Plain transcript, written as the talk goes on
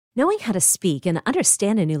Knowing how to speak and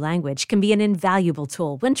understand a new language can be an invaluable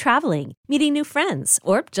tool when traveling, meeting new friends,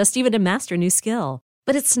 or just even to master a new skill.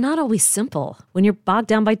 But it's not always simple when you're bogged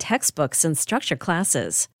down by textbooks and structured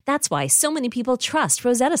classes. That's why so many people trust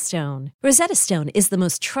Rosetta Stone. Rosetta Stone is the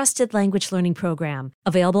most trusted language learning program,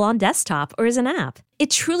 available on desktop or as an app. It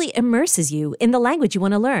truly immerses you in the language you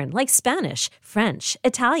want to learn, like Spanish, French,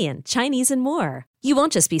 Italian, Chinese, and more. You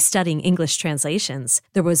won't just be studying English translations.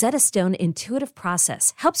 The Rosetta Stone intuitive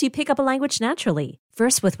process helps you pick up a language naturally,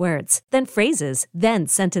 first with words, then phrases, then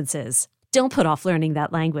sentences. Don't put off learning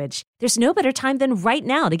that language. There's no better time than right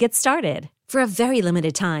now to get started. For a very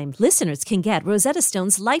limited time, listeners can get Rosetta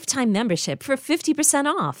Stone's lifetime membership for 50%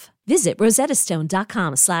 off. Visit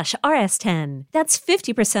rosettastone.com/rs10. That's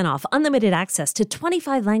 50% off unlimited access to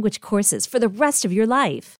 25 language courses for the rest of your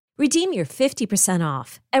life. Redeem your 50%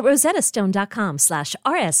 off at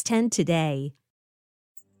rosettastone.com/rs10 today.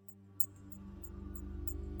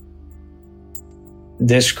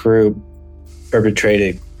 This group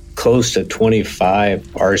perpetrated close to 25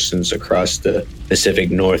 arsons across the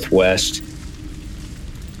Pacific Northwest.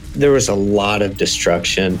 There was a lot of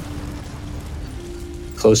destruction,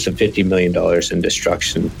 close to $50 million in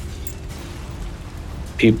destruction.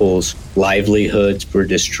 People's livelihoods were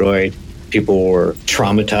destroyed. People were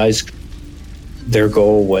traumatized. Their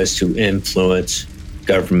goal was to influence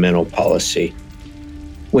governmental policy,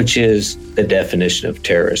 which is the definition of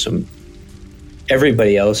terrorism.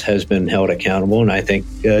 Everybody else has been held accountable, and I think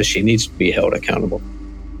she needs to be held accountable.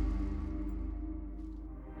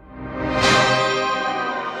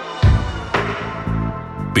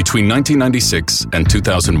 Between 1996 and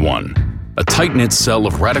 2001, a tight-knit cell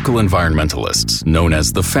of radical environmentalists known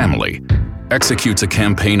as The Family executes a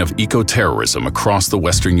campaign of eco-terrorism across the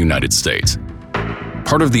western United States.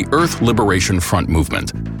 Part of the Earth Liberation Front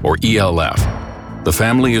movement, or ELF, The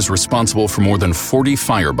Family is responsible for more than 40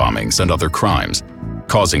 fire bombings and other crimes,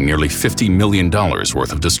 causing nearly $50 million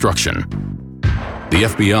worth of destruction. The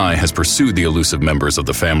FBI has pursued the elusive members of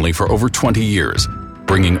The Family for over 20 years,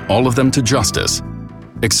 bringing all of them to justice,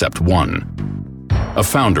 except one, a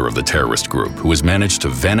founder of the terrorist group who has managed to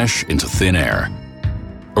vanish into thin air.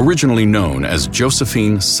 Originally known as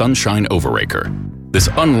Josephine Sunshine Overacre, this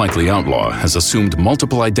unlikely outlaw has assumed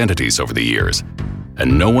multiple identities over the years,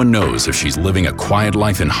 and no one knows if she's living a quiet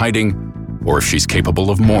life in hiding or if she's capable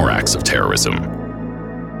of more acts of terrorism.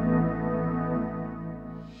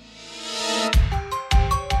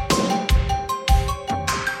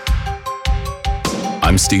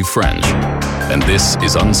 I'm Steve French, and this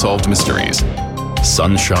is Unsolved Mysteries: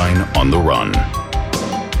 Sunshine on the Run.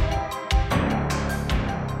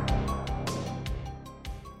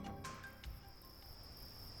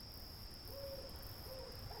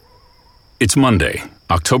 It's Monday,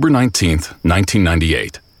 October 19th,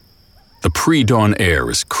 1998. The pre-dawn air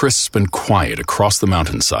is crisp and quiet across the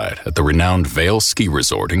mountainside at the renowned Vail Ski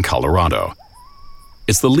Resort in Colorado.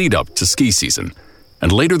 It's the lead-up to ski season,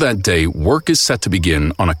 and later that day, work is set to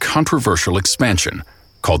begin on a controversial expansion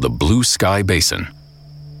called the Blue Sky Basin.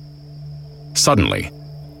 Suddenly,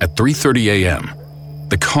 at 3:30 a.m.,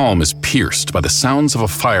 the calm is pierced by the sounds of a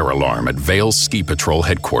fire alarm at Vail Ski Patrol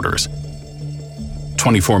headquarters.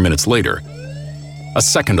 24 minutes later, a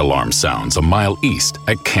second alarm sounds a mile east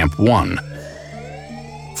at Camp 1.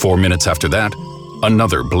 4 minutes after that,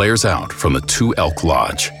 another blares out from the Two Elk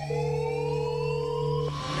Lodge.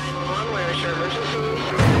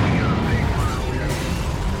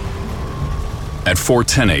 At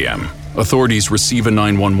 4:10 a.m., authorities receive a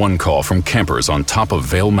 911 call from campers on top of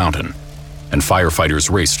Vail Mountain, and firefighters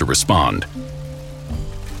race to respond.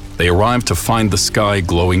 They arrive to find the sky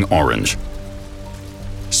glowing orange.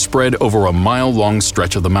 Spread over a mile-long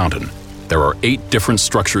stretch of the mountain, there are 8 different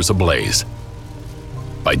structures ablaze.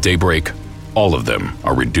 By daybreak, all of them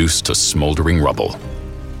are reduced to smoldering rubble.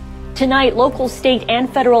 Tonight, local, state, and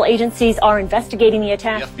federal agencies are investigating the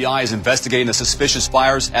attack. The FBI is investigating the suspicious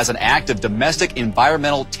fires as an act of domestic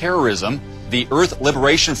environmental terrorism. The Earth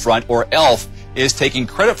Liberation Front, or ELF, is taking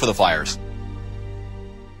credit for the fires.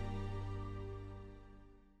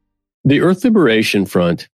 The Earth Liberation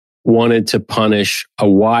Front wanted to punish a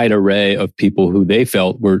wide array of people who they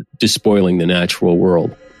felt were despoiling the natural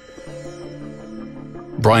world.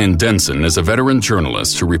 Brian Denson is a veteran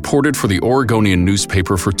journalist who reported for the Oregonian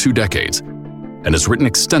newspaper for 2 decades and has written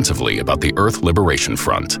extensively about the Earth Liberation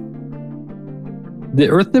Front. The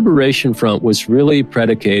Earth Liberation Front was really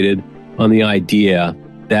predicated on the idea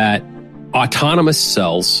that autonomous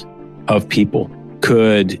cells of people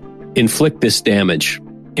could inflict this damage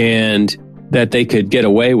and that they could get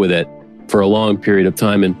away with it for a long period of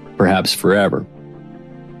time and perhaps forever.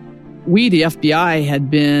 We, the FBI,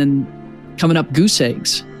 had been coming up goose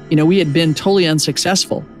eggs we had been totally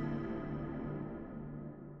unsuccessful.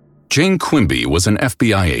 Jane Quimby was an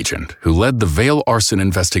FBI agent who led the Vail arson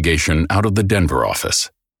investigation out of the Denver office.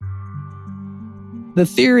 The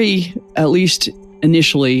theory, at least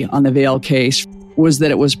initially on the Vail case, was that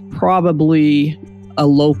it was probably a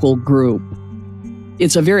local group.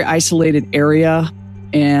 It's a very isolated area,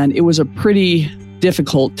 and it was a pretty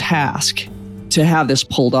difficult task to have this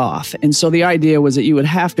pulled off. And so the idea was that you would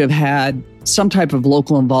have to have had some type of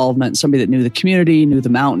local involvement, somebody that knew the community, knew the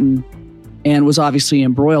mountain, and was obviously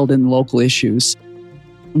embroiled in local issues.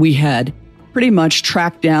 We had pretty much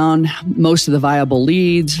tracked down most of the viable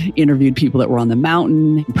leads, interviewed people that were on the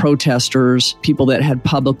mountain, protesters, people that had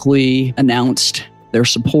publicly announced their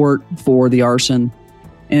support for the arson,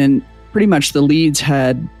 and pretty much the leads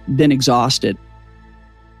had been exhausted.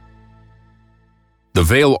 The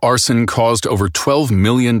Vail arson caused over $12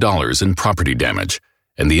 million in property damage,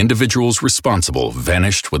 and the individuals responsible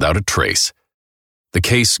vanished without a trace. The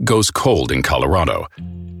case goes cold in Colorado,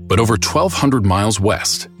 but over 1,200 miles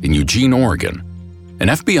west, in Eugene, Oregon, an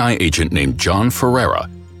FBI agent named John Ferreira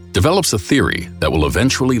develops a theory that will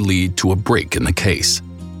eventually lead to a break in the case.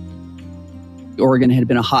 Oregon had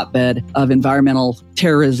been a hotbed of environmental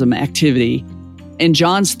terrorism activity. And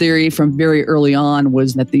John's theory from very early on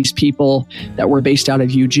was that these people that were based out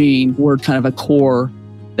of Eugene were kind of a core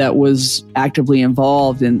that was actively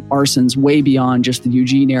involved in arsons way beyond just the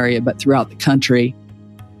Eugene area, but throughout the country.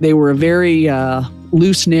 They were a very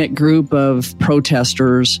loose-knit group of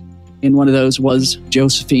protesters, and one of those was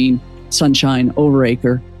Josephine Sunshine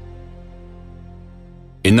Overacre.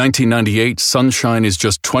 In 1998, Sunshine is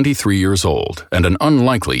just 23 years old and an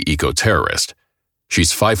unlikely eco-terrorist.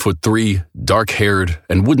 She's 5'3", dark-haired,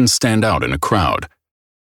 and wouldn't stand out in a crowd.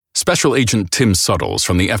 Special Agent Tim Suttles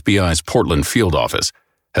from the FBI's Portland field office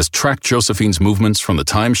has tracked Josephine's movements from the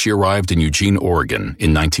time she arrived in Eugene, Oregon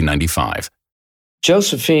in 1995.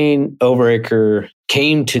 Josephine Overacre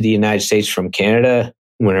came to the United States from Canada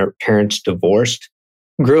when her parents divorced,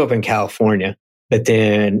 grew up in California, but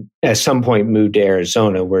then at some point moved to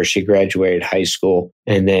Arizona where she graduated high school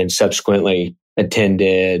and then subsequently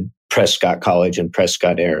attended Prescott College in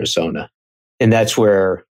Prescott, Arizona. And that's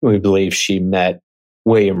where we believe she met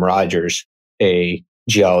William Rogers, a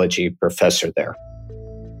geology professor there.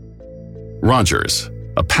 Rogers,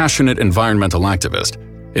 a passionate environmental activist,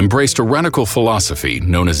 embraced a radical philosophy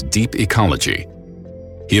known as deep ecology.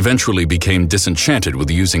 He eventually became disenchanted with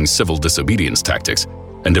using civil disobedience tactics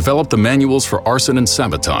and developed the manuals for arson and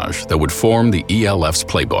sabotage that would form the ELF's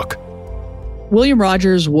playbook. William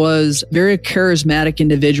Rogers was a very charismatic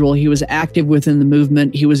individual. He was active within the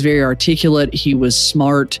movement. He was very articulate. He was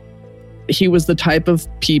smart. He was the type of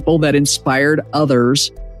people that inspired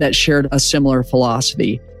others that shared a similar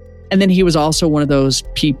philosophy. And then he was also one of those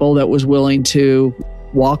people that was willing to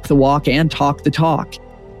walk the walk and talk the talk.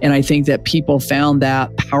 And I think that people found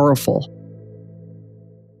that powerful.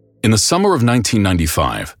 In the summer of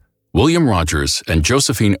 1995, William Rogers and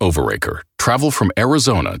Josephine Overacre travel from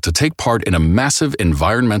Arizona to take part in a massive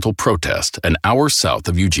environmental protest an hour south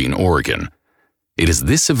of Eugene, Oregon. It is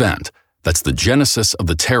this event that's the genesis of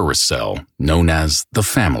the terrorist cell known as the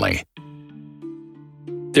Family.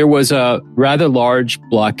 There was a rather large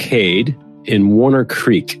blockade in Warner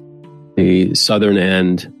Creek, the southern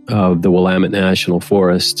end of the Willamette National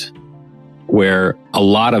Forest, where a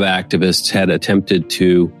lot of activists had attempted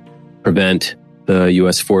to prevent the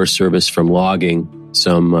U.S. Forest Service from logging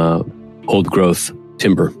some old-growth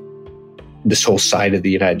timber. This whole side of the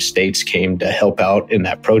United States came to help out in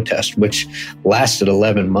that protest, which lasted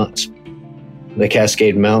 11 months. The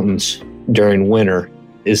Cascade Mountains during winter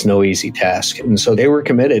is no easy task. And so they were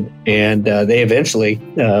committed, and they eventually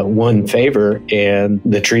won favor, and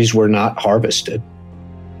the trees were not harvested.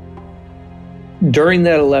 During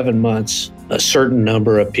that 11 months, a certain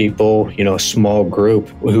number of people, a small group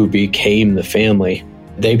who became the Family,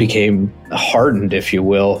 they became hardened, if you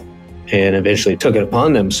will, and eventually took it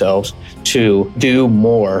upon themselves to do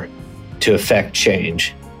more to affect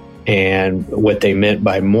change. And what they meant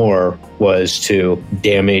by more was to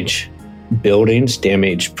damage buildings,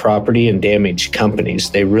 damage property, and damage companies.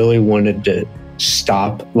 They really wanted to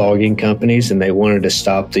stop logging companies, and they wanted to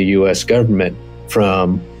stop the U.S. government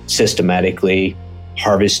from systematically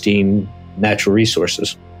harvesting natural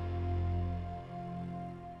resources.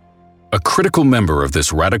 A critical member of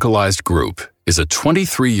this radicalized group is a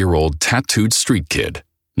 23-year-old tattooed street kid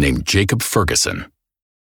named Jacob Ferguson.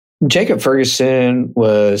 Jacob Ferguson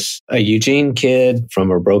was a Eugene kid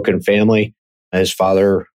from a broken family. His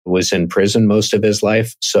father was in prison most of his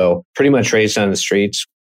life, so pretty much raised on the streets.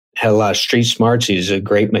 Had a lot of street smarts. He's a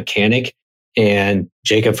great mechanic. And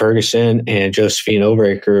Jacob Ferguson and Josephine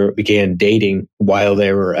Overacre began dating while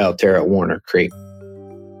they were out there at Warner Creek.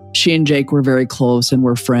 She and Jake were very close and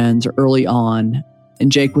were friends early on.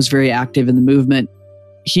 And Jake was very active in the movement.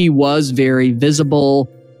 He was very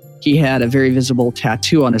visible. He had a very visible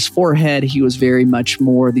tattoo on his forehead. He was very much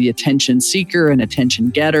more the attention seeker and attention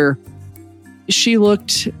getter. She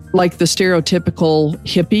looked like the stereotypical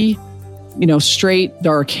hippie, straight,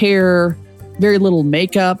 dark hair, very little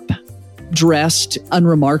makeup, dressed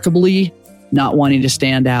unremarkably, not wanting to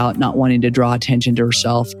stand out, not wanting to draw attention to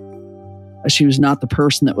herself. She was not the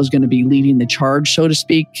person that was going to be leading the charge, so to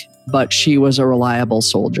speak, but she was a reliable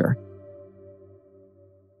soldier.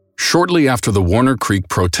 Shortly after the Warner Creek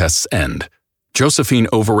protests end, Josephine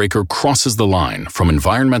Overacre crosses the line from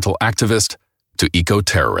environmental activist to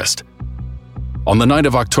eco-terrorist. On the night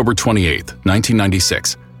of October 28,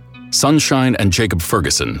 1996, Sunshine and Jacob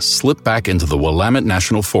Ferguson slip back into the Willamette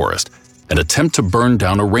National Forest and attempt to burn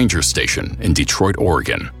down a ranger station in Detroit,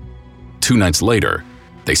 Oregon. 2 nights later,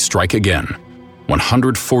 they strike again,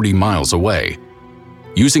 140 miles away.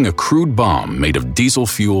 Using a crude bomb made of diesel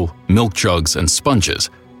fuel, milk jugs, and sponges,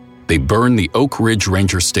 they burn the Oak Ridge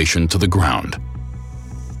Ranger Station to the ground.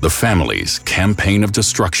 The family's campaign of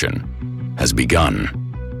destruction has begun.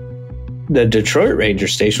 The Detroit Ranger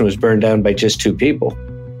Station was burned down by just 2 people.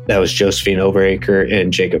 That was Josephine Overacre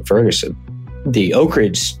and Jacob Ferguson. The Oak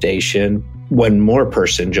Ridge Station, one more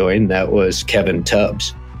person joined, that was Kevin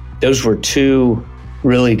Tubbs. Those were 2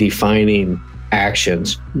 really defining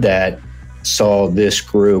actions that saw this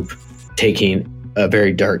group taking a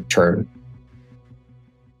very dark turn.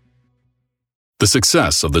 The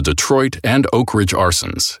success of the Detroit and Oak Ridge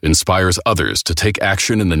arsons inspires others to take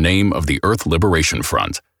action in the name of the Earth Liberation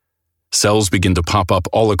Front. Cells begin to pop up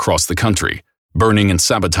all across the country, burning and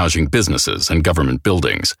sabotaging businesses and government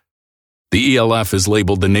buildings. The ELF is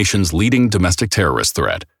labeled the nation's leading domestic terrorist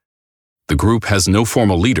threat. The group has no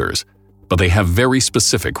formal leaders, but they have very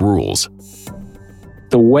specific rules.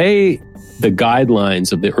 The way the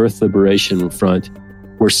guidelines of the Earth Liberation Front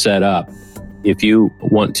were set up, if you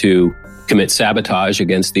want to commit sabotage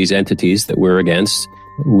against these entities that we're against,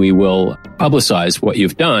 we will publicize what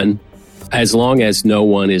you've done as long as no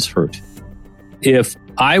one is hurt. If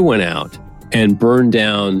I went out and burned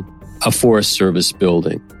down a Forest Service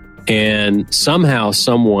building and somehow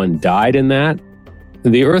someone died in that,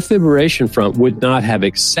 the Earth Liberation Front would not have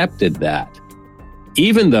accepted that,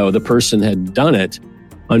 even though the person had done it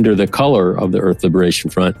under the color of the Earth Liberation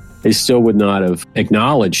Front. They still would not have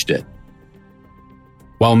acknowledged it.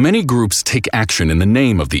 While many groups take action in the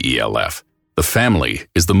name of the ELF, the family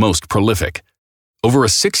is the most prolific. Over a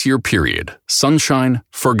 6-year period, Sunshine,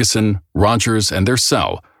 Ferguson, Rogers, and their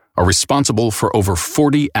cell are responsible for over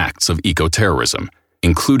 40 acts of eco-terrorism,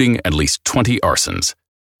 including at least 20 arsons.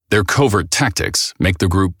 Their covert tactics make the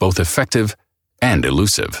group both effective and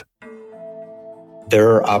elusive.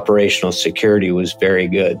 Their operational security was very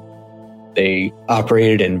good. They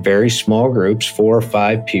operated in very small groups, 4 or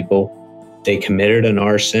 5 people. They committed an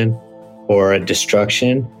arson or a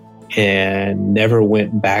destruction and never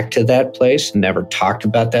went back to that place, never talked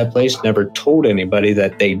about that place, never told anybody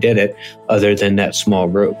that they did it other than that small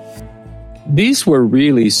group. These were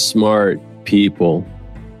really smart people.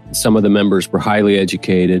 Some of the members were highly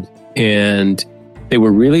educated, and they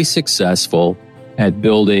were really successful at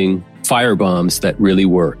building firebombs that really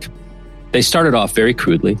worked. They started off very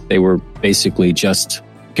crudely. They were basically just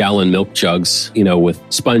gallon milk jugs, with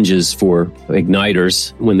sponges for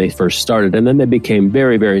igniters when they first started. And then they became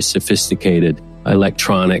very, very sophisticated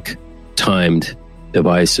electronic timed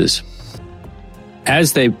devices.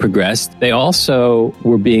 As they progressed, they also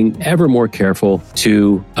were being ever more careful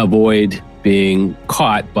to avoid being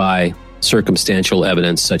caught by circumstantial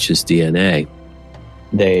evidence such as DNA.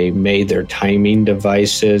 They made their timing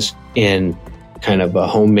devices in kind of a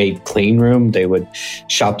homemade clean room. They would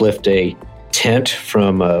shoplift a tent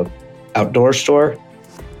from an outdoor store,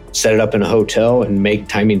 set it up in a hotel, and make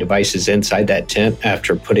timing devices inside that tent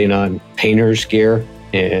after putting on painter's gear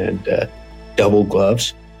and double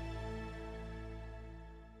gloves.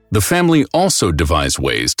 The family also devised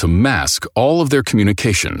ways to mask all of their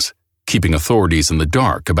communications, keeping authorities in the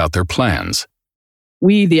dark about their plans.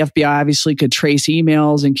 We, the FBI, obviously could trace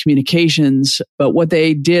emails and communications, but what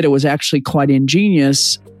they did, it was actually quite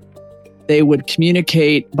ingenious. They would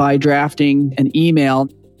communicate by drafting an email,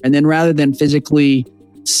 and then rather than physically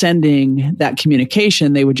sending that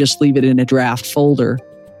communication, they would just leave it in a draft folder.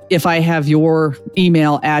 If I have your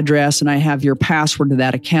email address and I have your password to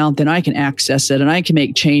that account, then I can access it and I can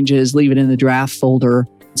make changes, leave it in the draft folder.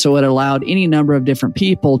 So it allowed any number of different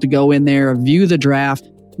people to go in there, view the draft,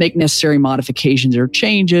 make necessary modifications or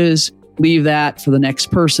changes, leave that for the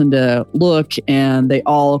next person to look, and they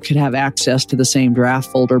all could have access to the same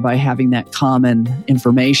draft folder by having that common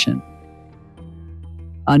information.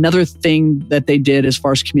 Another thing that they did as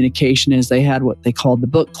far as communication is they had what they called the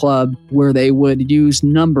book club, where they would use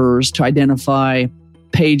numbers to identify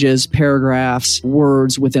pages, paragraphs,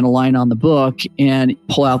 words within a line on the book and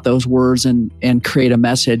pull out those words and create a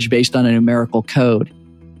message based on a numerical code.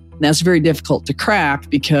 And that's very difficult to crack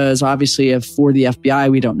because obviously if for the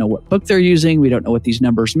FBI, we don't know what book they're using, we don't know what these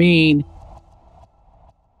numbers mean.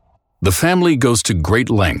 The family goes to great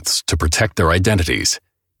lengths to protect their identities,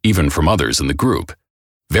 even from others in the group.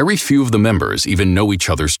 Very few of the members even know each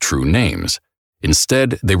other's true names.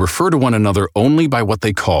 Instead, they refer to one another only by what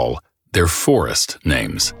they call their forest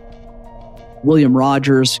names. William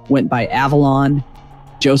Rogers went by Avalon.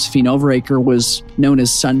 Josephine Overacre was known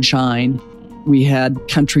as Sunshine. We had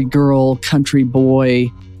Country Girl, Country Boy,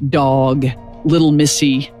 Dog, Little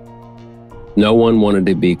Missy. No one wanted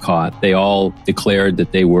to be caught. They all declared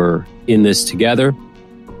that they were in this together,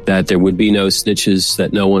 that there would be no snitches,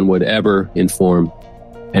 that no one would ever inform.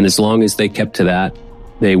 And as long as they kept to that,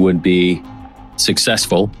 they would be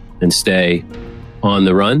successful and stay on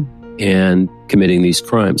the run and committing these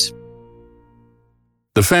crimes.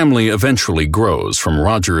 The family eventually grows from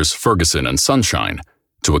Rogers, Ferguson, and Sunshine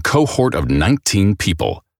to a cohort of 19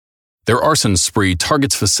 people. Their arson spree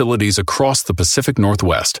targets facilities across the Pacific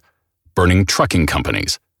Northwest, burning trucking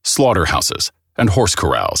companies, slaughterhouses, and horse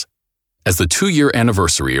corrals. As the 2-year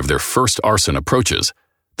anniversary of their first arson approaches,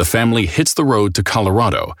 the family hits the road to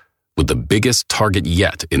Colorado with the biggest target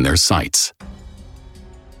yet in their sights.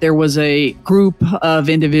 There was a group of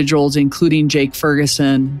individuals, including Jake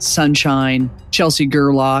Ferguson, Sunshine, Chelsea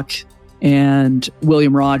Gerlach, and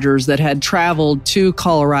William Rogers, that had traveled to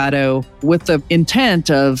Colorado with the intent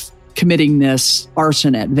of committing this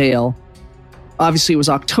arson at Vail. Obviously, it was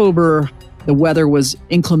October. The weather was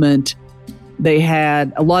inclement. They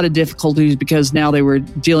had a lot of difficulties because now they were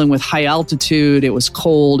dealing with high altitude. It was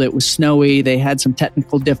cold. It was snowy. They had some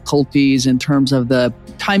technical difficulties in terms of the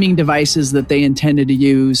timing devices that they intended to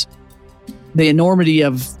use. The enormity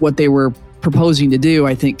of what they were proposing to do,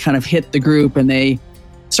 I think, kind of hit the group, and they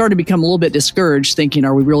started to become a little bit discouraged, thinking,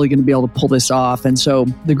 are we really going to be able to pull this off? And so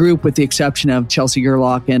the group, with the exception of Chelsea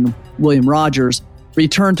Gerlach and William Rogers,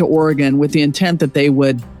 returned to Oregon with the intent that they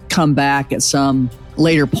would come back at some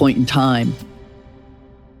later point in time.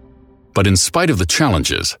 But in spite of the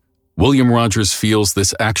challenges, William Rogers feels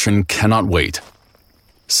this action cannot wait.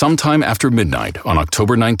 Sometime after midnight on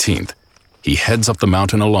October 19th, he heads up the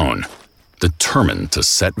mountain alone, determined to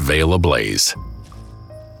set Vail ablaze.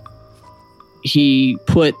 He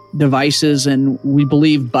put devices in, we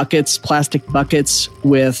believe, buckets, plastic buckets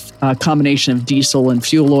with a combination of diesel and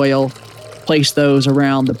fuel oil, placed those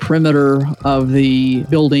around the perimeter of the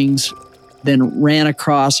buildings, then ran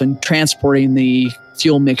across and transporting the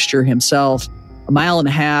fuel mixture himself 1.5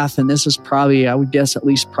 miles, and this is probably, I would guess, at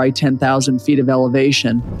least probably 10,000 feet of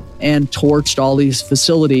elevation, and torched all these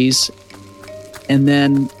facilities. And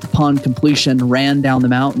then upon completion, ran down the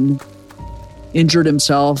mountain, injured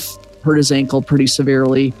himself, hurt his ankle pretty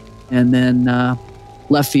severely, and then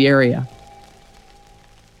left the area.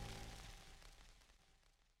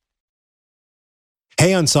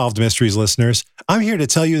 Hey, Unsolved Mysteries listeners, I'm here to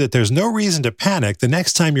tell you that there's no reason to panic the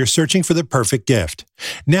next time you're searching for the perfect gift.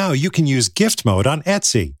 Now you can use gift mode on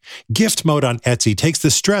Etsy. Gift mode on Etsy takes the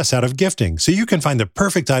stress out of gifting, so you can find the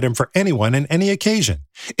perfect item for anyone and any occasion.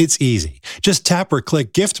 It's easy. Just tap or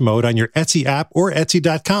click gift mode on your Etsy app or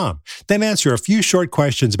Etsy.com. Then answer a few short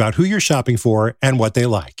questions about who you're shopping for and what they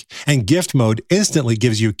like. And gift mode instantly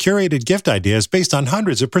gives you curated gift ideas based on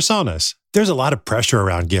hundreds of personas. There's a lot of pressure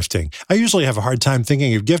around gifting. I usually have a hard time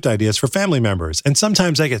thinking of gift ideas for family members, and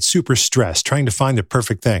sometimes I get super stressed trying to find the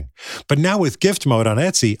perfect thing. But now with gift mode on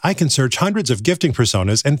Etsy, I can search hundreds of gifting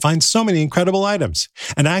personas and find so many incredible items.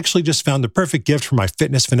 And I actually just found the perfect gift for my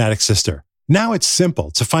fitness fanatic sister. Now it's simple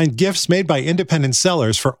to find gifts made by independent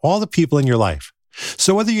sellers for all the people in your life.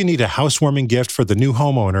 So whether you need a housewarming gift for the new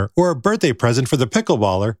homeowner or a birthday present for the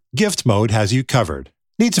pickleballer, gift mode has you covered.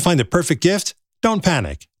 Need to find the perfect gift? Don't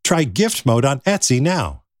panic. Try gift mode on Etsy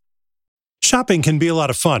now. Shopping can be a lot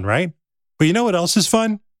of fun, right? But you know what else is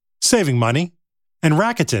fun? Saving money. And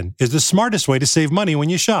Rakuten is the smartest way to save money when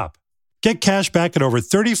you shop. Get cash back at over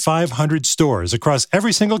 3,500 stores across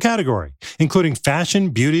every single category, including fashion,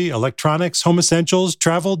 beauty, electronics, home essentials,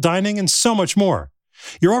 travel, dining, and so much more.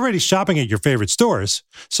 You're already shopping at your favorite stores,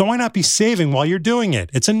 so why not be saving while you're doing it?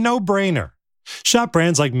 It's a no-brainer. Shop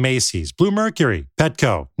brands like Macy's, Blue Mercury,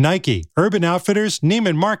 Petco, Nike, Urban Outfitters,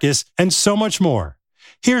 Neiman Marcus, and so much more.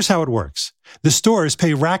 Here's how it works. The stores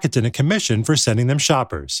pay Rakuten a commission for sending them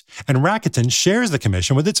shoppers, and Rakuten shares the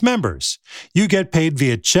commission with its members. You get paid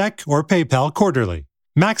via check or PayPal quarterly.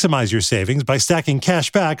 Maximize your savings by stacking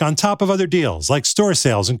cash back on top of other deals like store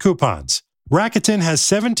sales and coupons. Rakuten has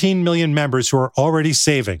 17 million members who are already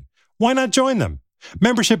saving. Why not join them?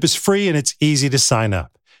 Membership is free and it's easy to sign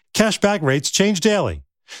up. Cashback rates change daily.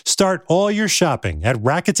 Start all your shopping at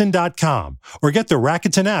Rakuten.com or get the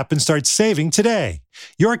Rakuten app and start saving today.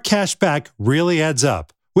 Your cash back really adds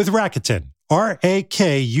up with Rakuten. Rakuten.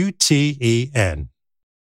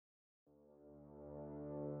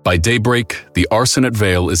 By daybreak, the arson at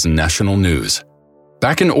Vail is national news.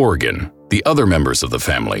 Back in Oregon, the other members of the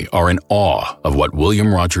family are in awe of what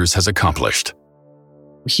William Rogers has accomplished.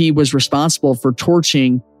 He was responsible for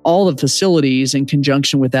torching all the facilities in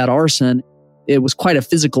conjunction with that arson. It was quite a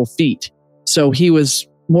physical feat. So he was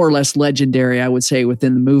more or less legendary, I would say,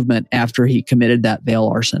 within the movement after he committed that Vail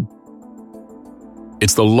arson.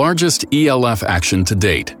 It's the largest ELF action to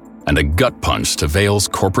date and a gut punch to Vail's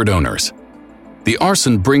corporate owners. The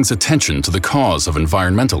arson brings attention to the cause of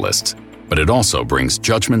environmentalists, but it also brings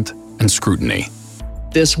judgment and scrutiny.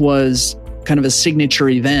 This was kind of a signature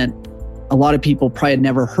event. A lot of people probably had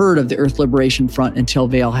never heard of the Earth Liberation Front until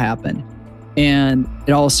Vail happened. And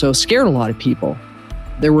it also scared a lot of people.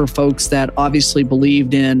 There were folks that obviously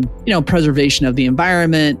believed in, preservation of the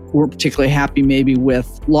environment, weren't particularly happy maybe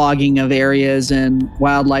with logging of areas and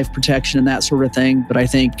wildlife protection and that sort of thing. But I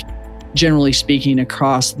think generally speaking,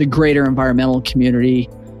 across the greater environmental community,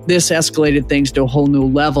 this escalated things to a whole new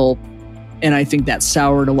level. And I think that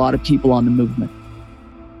soured a lot of people on the movement.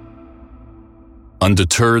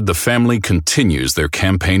 Undeterred, the family continues their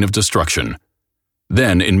campaign of destruction.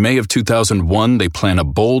 Then, in May of 2001, they plan a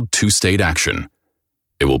bold two-state action.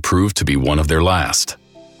 It will prove to be one of their last.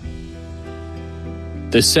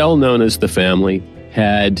 The cell known as the family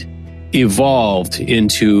had evolved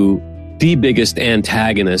into the biggest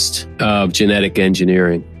antagonist of genetic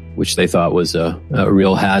engineering, which they thought was a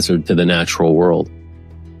real hazard to the natural world.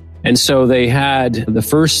 And so they had the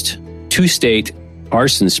first two-state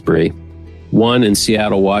arson spree, one in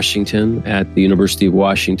Seattle, Washington, at the University of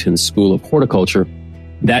Washington School of Horticulture.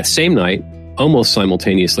 That same night, almost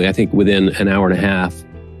simultaneously, I think within an hour and a half,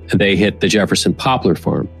 they hit the Jefferson Poplar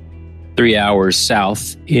Farm, 3 hours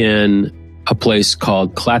south in a place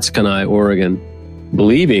called Clatskanie, Oregon,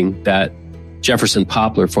 believing that Jefferson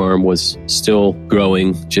Poplar Farm was still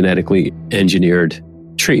growing genetically engineered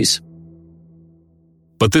trees.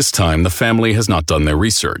 But this time, the family has not done their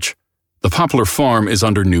research. The Poplar Farm is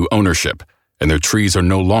under new ownership, and their trees are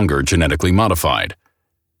no longer genetically modified.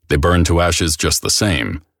 They burn to ashes just the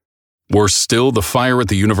same. Worse still, the fire at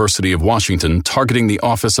the University of Washington targeting the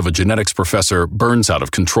office of a genetics professor burns out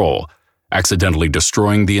of control, accidentally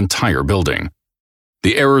destroying the entire building.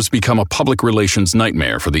 The errors become a public relations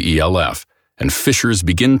nightmare for the ELF, and fissures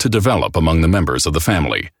begin to develop among the members of the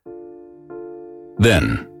family.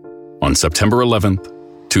 Then, on September 11th,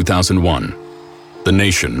 2001, the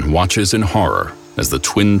nation watches in horror as the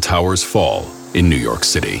Twin Towers fall in New York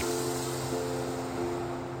City.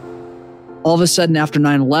 All of a sudden, after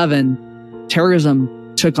 9/11, terrorism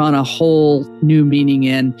took on a whole new meaning,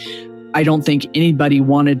 and I don't think anybody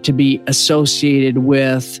wanted to be associated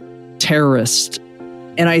with terrorists.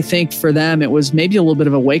 And I think for them, it was maybe a little bit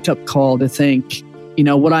of a wake-up call to think,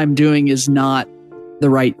 what I'm doing is not the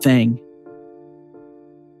right thing.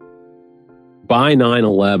 By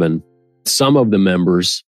 9/11, some of the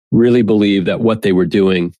members really believed that what they were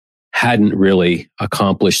doing hadn't really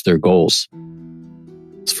accomplished their goals.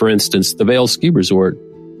 For instance, the Vail Ski Resort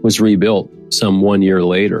was rebuilt some 1 year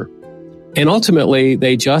later. And ultimately,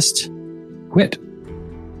 they just quit.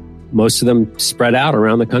 Most of them spread out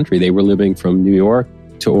around the country. They were living from New York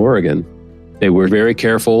to Oregon. They were very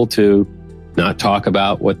careful to not talk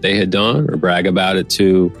about what they had done or brag about it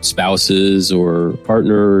to spouses or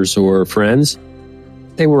partners or friends.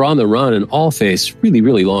 They were on the run and all faced really,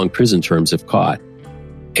 really long prison terms if caught.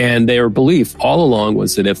 And their belief all along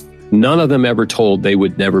was that if none of them ever told, they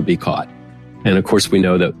would never be caught. And of course, we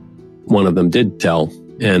know that one of them did tell,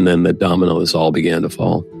 and then the dominoes all began to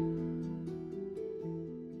fall.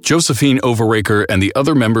 Josephine Overraker and the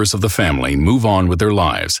other members of the family move on with their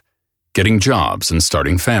lives, getting jobs and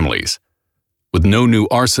starting families. With no new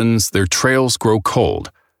arsons, their trails grow cold,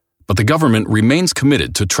 but the government remains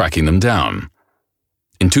committed to tracking them down.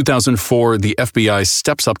 In 2004, the FBI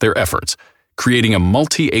steps up their efforts, creating a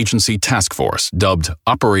multi-agency task force dubbed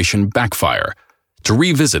Operation Backfire to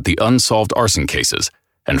revisit the unsolved arson cases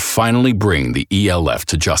and finally bring the ELF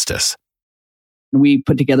to justice. We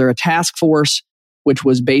put together a task force which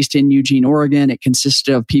was based in Eugene, Oregon. It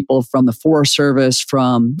consisted of people from the Forest Service,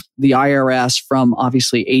 from the IRS, from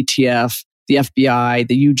obviously ATF, the FBI,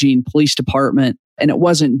 the Eugene Police Department. And it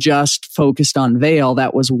wasn't just focused on Vail.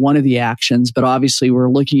 That was one of the actions. But obviously, we're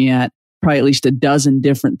looking at probably at least a dozen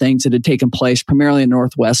different things that had taken place, primarily in the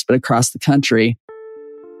Northwest, but across the country.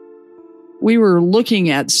 We were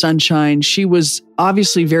looking at Sunshine. She was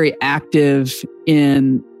obviously very active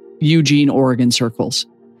in Eugene, Oregon circles.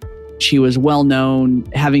 She was well known,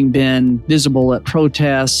 having been visible at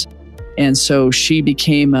protests. And so she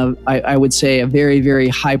became, I would say, a very, very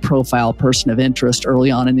high profile person of interest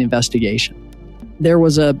early on in the investigation. There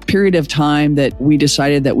was a period of time that we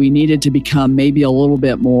decided that we needed to become maybe a little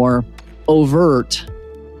bit more overt,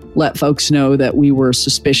 let folks know that we were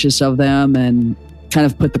suspicious of them, and kind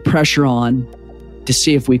of put the pressure on to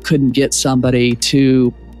see if we couldn't get somebody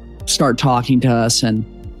to start talking to us and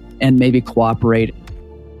maybe cooperate.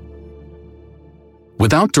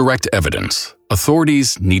 Without direct evidence,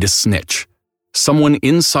 authorities need a snitch, someone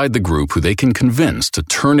inside the group who they can convince to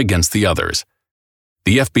turn against the others.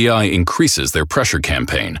 The FBI increases their pressure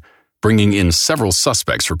campaign, bringing in several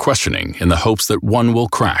suspects for questioning in the hopes that one will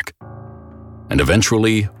crack. And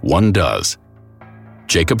eventually, one does.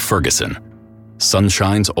 Jacob Ferguson,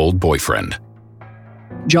 Sunshine's old boyfriend.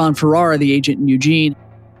 John Ferrara, the agent in Eugene,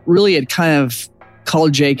 really had kind of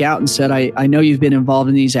called Jake out and said, I know you've been involved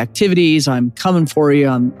in these activities. I'm coming for you.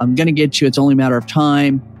 I'm going to get you. It's only a matter of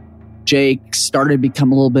time. Jake started to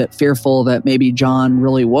become a little bit fearful that maybe John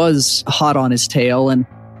really was hot on his tail. And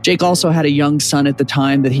Jake also had a young son at the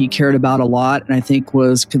time that he cared about a lot, and I think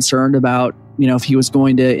was concerned about, if he was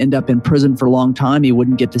going to end up in prison for a long time, he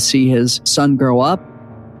wouldn't get to see his son grow up.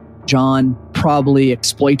 John probably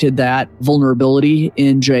exploited that vulnerability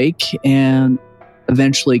in Jake and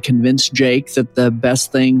eventually convinced Jake that the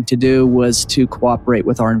best thing to do was to cooperate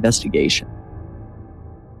with our investigation.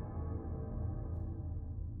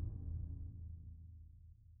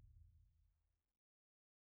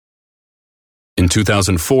 In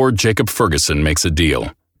 2004, Jacob Ferguson makes a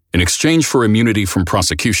deal. In exchange for immunity from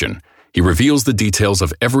prosecution, he reveals the details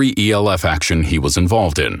of every ELF action he was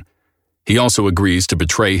involved in. He also agrees to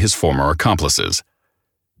betray his former accomplices.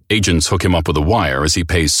 Agents hook him up with a wire as he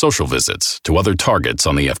pays social visits to other targets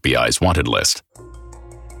on the FBI's wanted list.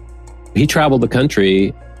 He traveled the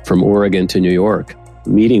country from Oregon to New York,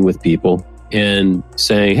 meeting with people and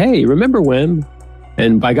saying, hey, remember when?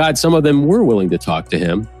 And by God, some of them were willing to talk to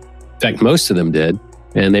him. In fact, most of them did.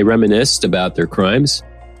 And they reminisced about their crimes,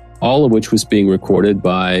 all of which was being recorded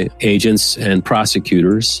by agents and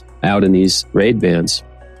prosecutors out in these raid bands.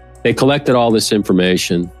 They collected all this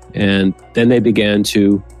information, and then they began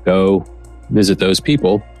to go visit those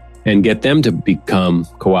people and get them to become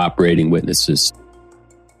cooperating witnesses.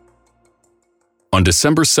 On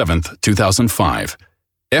December 7th, 2005,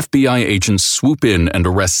 FBI agents swoop in and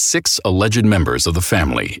arrest 6 alleged members of the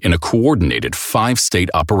family in a coordinated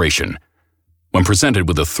 5-state operation. When presented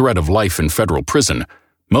with the threat of life in federal prison,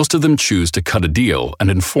 most of them choose to cut a deal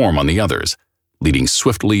and inform on the others, leading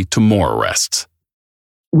swiftly to more arrests.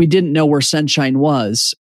 We didn't know where Sunshine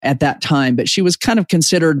was at that time, but she was kind of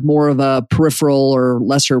considered more of a peripheral or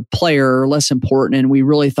lesser player, less important, and we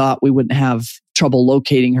really thought we wouldn't have trouble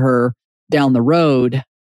locating her down the road,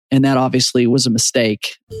 and that obviously was a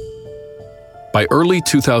mistake. By early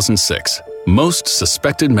 2006, most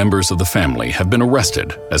suspected members of the family have been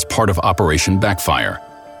arrested as part of Operation Backfire.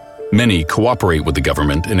 Many cooperate with the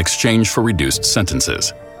government in exchange for reduced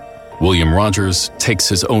sentences. William Rogers takes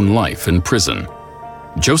his own life in prison.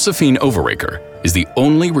 Josephine Overaker is the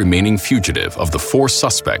only remaining fugitive of the 4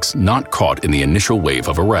 suspects not caught in the initial wave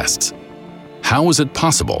of arrests. How is it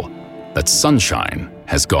possible that Sunshine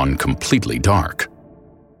has gone completely dark?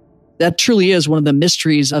 That truly is one of the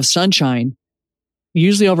mysteries of Sunshine.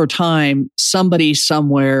 Usually over time, somebody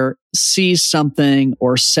somewhere sees something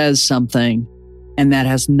or says something, and that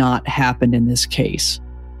has not happened in this case.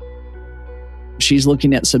 She's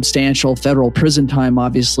looking at substantial federal prison time,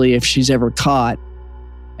 obviously, if she's ever caught.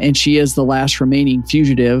 And she is the last remaining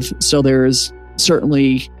fugitive. So there's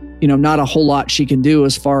certainly, not a whole lot she can do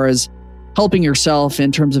as far as helping herself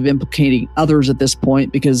in terms of implicating others at this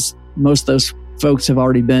point, because most of those folks have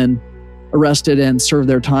already been arrested and served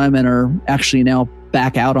their time and are actually now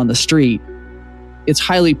back out on the street. It's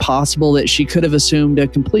highly possible that she could have assumed a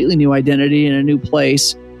completely new identity in a new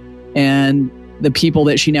place, and the people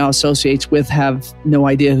that she now associates with have no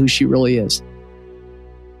idea who she really is.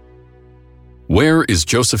 Where is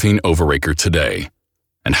Josephine Overaker today?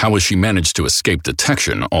 And how has she managed to escape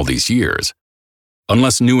detection all these years?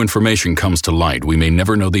 Unless new information comes to light, we may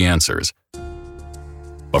never know the answers.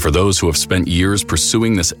 But for those who have spent years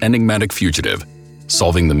pursuing this enigmatic fugitive,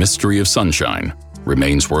 solving the mystery of Sunshine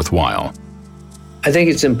remains worthwhile. I think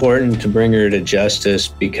it's important to bring her to justice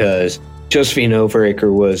because Josephine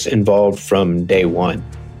Overaker was involved from day one.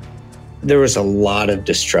 There was a lot of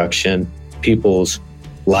destruction. People's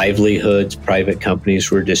livelihoods, private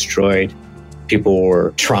companies were destroyed. People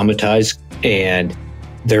were traumatized, and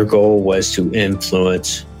their goal was to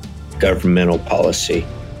influence governmental policy,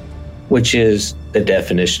 which is the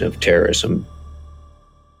definition of terrorism.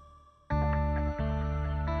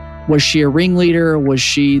 Was she a ringleader? Was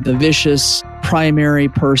she the vicious primary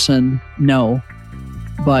person? No.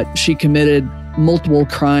 But she committed multiple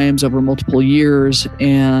crimes over multiple years,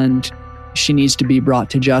 and she needs to be brought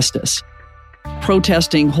to justice.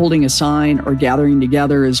 Protesting, holding a sign, or gathering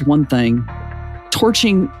together is one thing.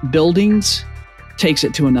 Torching buildings takes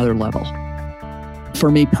it to another level.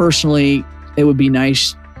 For me personally, it would be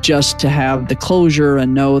nice just to have the closure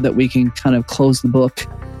and know that we can kind of close the book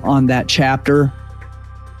on that chapter.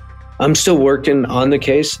 I'm still working on the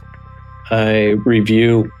case. I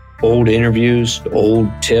review old interviews, old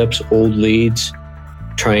tips, old leads,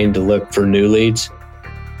 trying to look for new leads.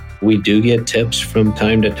 We do get tips from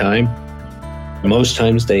time to time. Most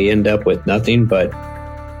times they end up with nothing, but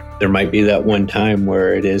there might be that one time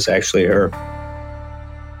where it is actually her.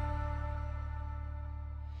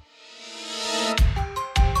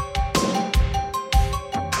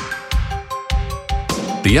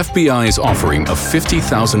 The FBI is offering a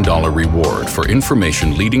 $50,000 reward for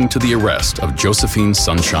information leading to the arrest of Josephine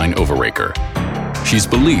Sunshine Overaker. She's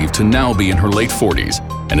believed to now be in her late 40s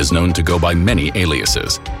and is known to go by many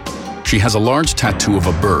aliases. She has a large tattoo of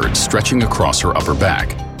a bird stretching across her upper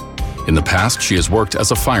back. In the past, she has worked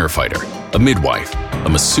as a firefighter, a midwife, a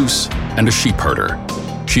masseuse, and a sheep herder.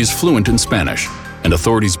 She is fluent in Spanish, and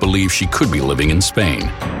authorities believe she could be living in Spain.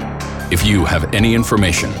 If you have any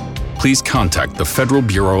information, please contact the Federal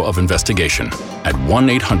Bureau of Investigation at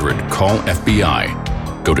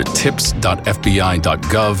 1-800-CALL-FBI. Go to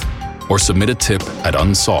tips.fbi.gov or submit a tip at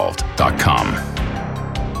unsolved.com.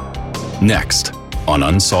 Next on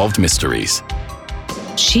Unsolved Mysteries.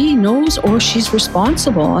 She knows or she's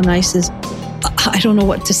responsible. And I says, I don't know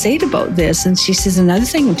what to say about this. And she says, another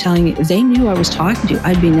thing I'm telling you, they knew I was talking to you.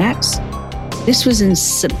 I'd be next. This was in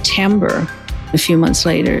September. A few months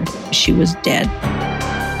later, she was dead.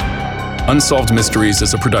 Unsolved Mysteries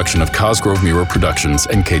is a production of Cosgrove Mirror Productions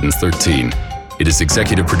and Cadence 13. It is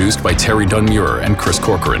executive produced by Terry Dunn-Muir and Chris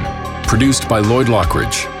Corcoran. Produced by Lloyd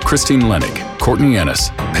Lockridge, Christine Lennig, Courtney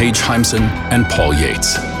Ennis, Paige Heimson, and Paul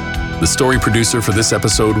Yates. The story producer for this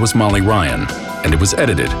episode was Molly Ryan, and it was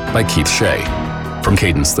edited by Keith Shea. From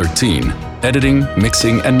Cadence 13, editing,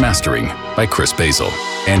 mixing, and mastering by Chris Basil,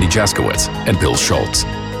 Andy Jaskowitz, and Bill Schultz.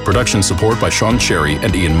 Production support by Sean Cherry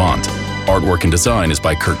and Ian Mont. Artwork and design is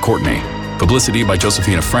by Kurt Courtney. Publicity by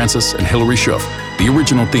Josephina Francis and Hilary Schuff. The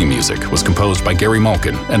original theme music was composed by Gary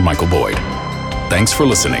Malkin and Michael Boyd. Thanks for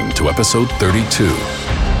listening to episode 32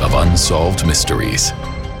 of Unsolved Mysteries.